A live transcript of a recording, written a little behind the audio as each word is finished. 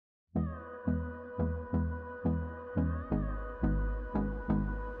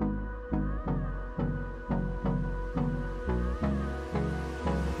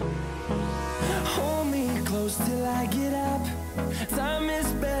close till I get up. Time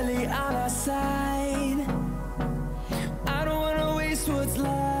is barely on our side. I don't wanna waste what's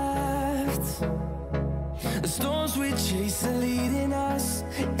left. The storms we chase are leading us,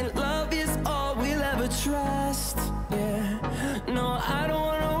 and love is all we'll ever trust. Yeah, no, I don't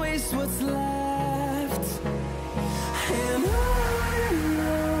wanna waste what's left. And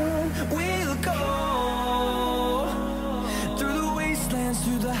on we'll go, through the wastelands,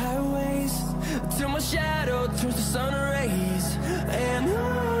 through the highways, till my shadow turns to sun rays. And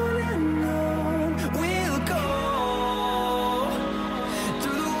on we'll go,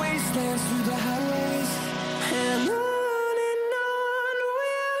 through the wastelands, through the highways, and on we'll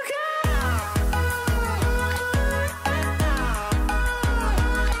go.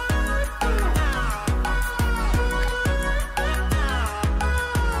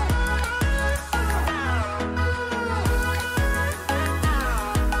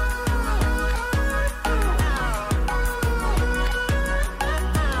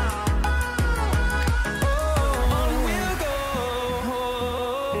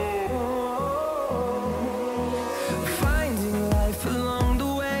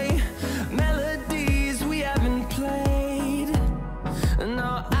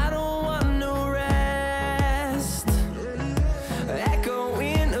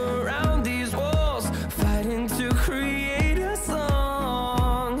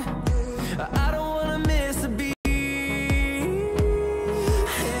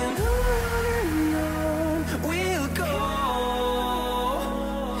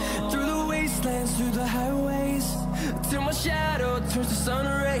 Through the highways, till my shadow turns to sun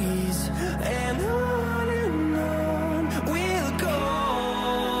rays. And on we'll go,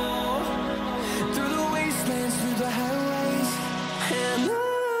 through the wastelands, through the highways, and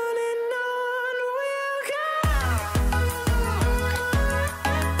on we'll go.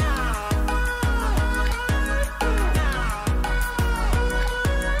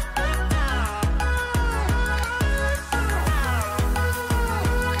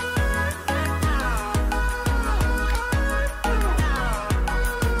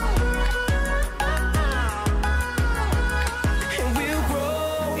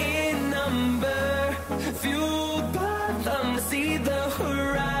 Fueled by them to see the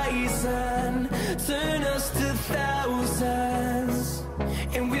horizon, turn us to thousands,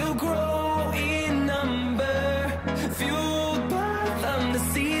 and we'll grow in number. Fueled by them to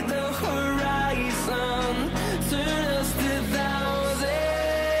see the horizon, turn us to thousands,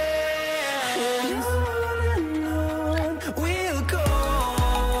 and on we'll go,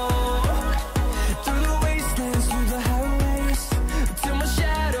 through the wastelands, through the highways, till my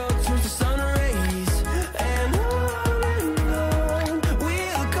shadow turns to sun rays.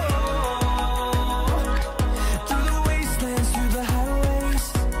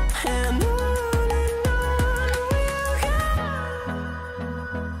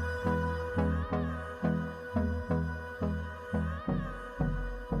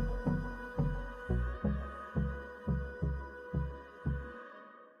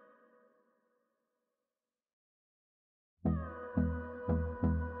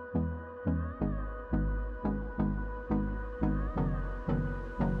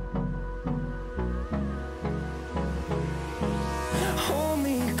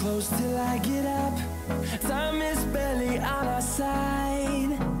 Close till I get up. Time is barely on our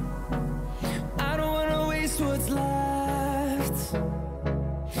side. I don't wanna waste what's left.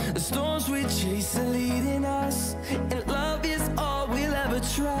 The storms we chase are leading us, and love is all we'll ever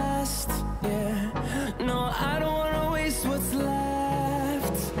trust. Yeah, no, I don't wanna